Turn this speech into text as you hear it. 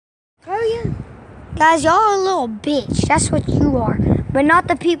Guys, y'all are a little bitch. That's what you are. But not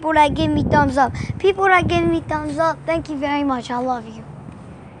the people that give me thumbs up. People that give me thumbs up, thank you very much. I love you.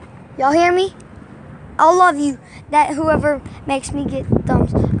 Y'all hear me? I love you. That whoever makes me gives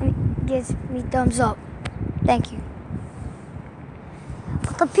me thumbs up. Thank you.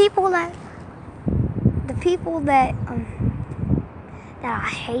 But the people that I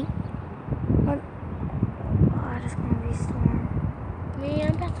hate. Oh God, it's gonna be a storm. Man,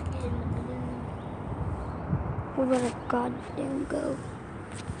 I'm about to get in the balloon. We better goddamn go.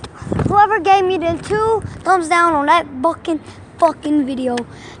 Whoever gave me the 2 thumbs down on that fucking video,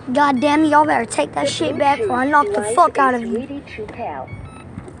 goddamn, y'all better take that shit back or I knock the fuck out of you.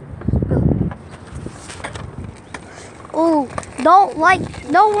 Ooh, no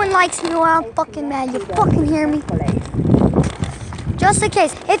one likes me when I'm fucking mad. You fucking hear me? Just in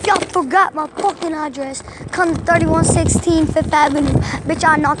case, if y'all forgot my fucking address, come to 3116 5th Avenue. Bitch,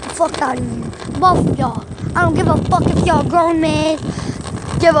 I'll knock the fuck out of you. Both of y'all. I don't give a fuck if y'all grown man.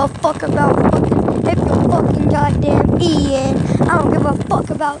 Give a fuck about fucking, if you're fucking goddamn Ian. I don't give a fuck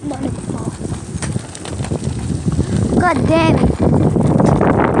about none of y'all. God damn it.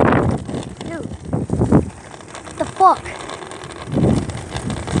 Dude. What the fuck?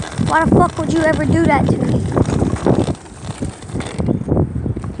 Why the fuck would you ever do that to me?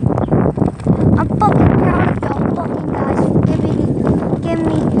 I'm fucking proud of y'all fucking guys for giving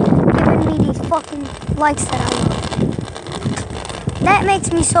me these fucking likes that I love. That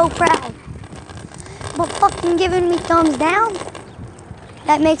makes me so proud. But fucking giving me thumbs down,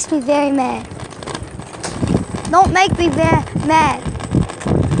 that makes me very mad. Don't make me mad.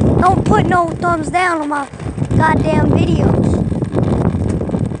 Don't put no thumbs down on my goddamn videos.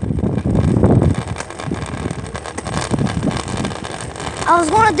 I was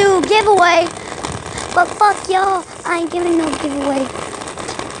gonna do a giveaway, but fuck y'all, I ain't giving no giveaway.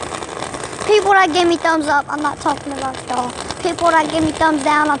 People that give me thumbs up, I'm not talking about y'all. People that give me thumbs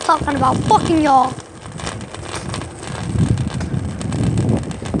down, I'm talking about fucking y'all.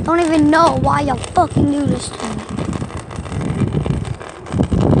 Don't even know why y'all fucking do this to me.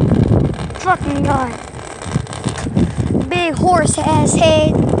 Fucking God. Big horse ass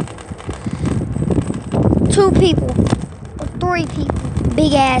head. 2 people. Or 3 people.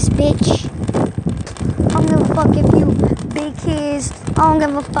 Big ass bitch. I don't give a fuck if you big kids. I don't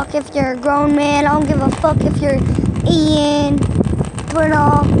give a fuck if you're a grown man. I don't give a fuck if you're Ian. But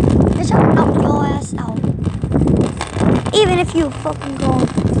bitch, I'll knock your ass out. Even if you fucking grown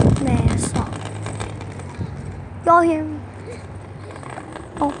ass out. Y'all hear me?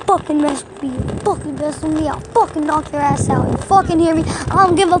 Don't fucking mess with me. You fucking mess with me. I'll fucking knock your ass out. You fucking hear me? I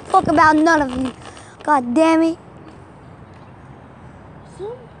don't give a fuck about none of you. God damn it.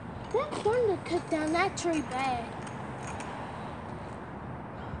 That corn to cut down that tree bad.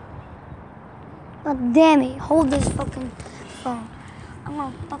 God damn it. Hold this fucking phone. I'm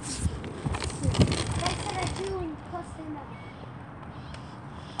gonna fucking... That's what I do and cuss them out.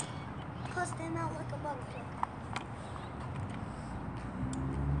 Cuss them out like a motherfucker.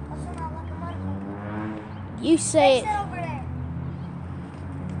 Cuss them out like a motherfucker. You say it. Sit over there.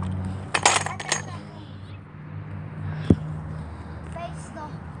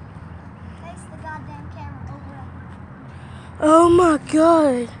 Face the goddamn camera over there. Oh my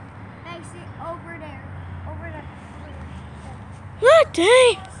God. Face it over there. Over there. God dang.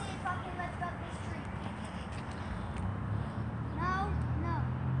 See if I can lift up this tree. No.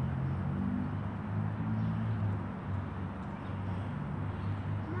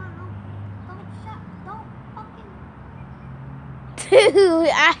 Don't fucking... Dude, I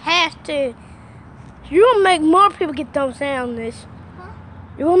have to. You're gonna make more people get thumbs down on this. Huh?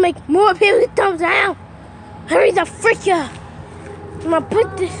 You're gonna make more people get thumbs down. Hurry the frick up. I'm gonna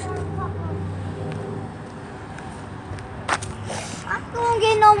put this. I'm gonna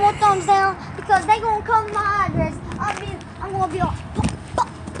get no more thumbs down because they gonna come to my address. I'm gonna be all...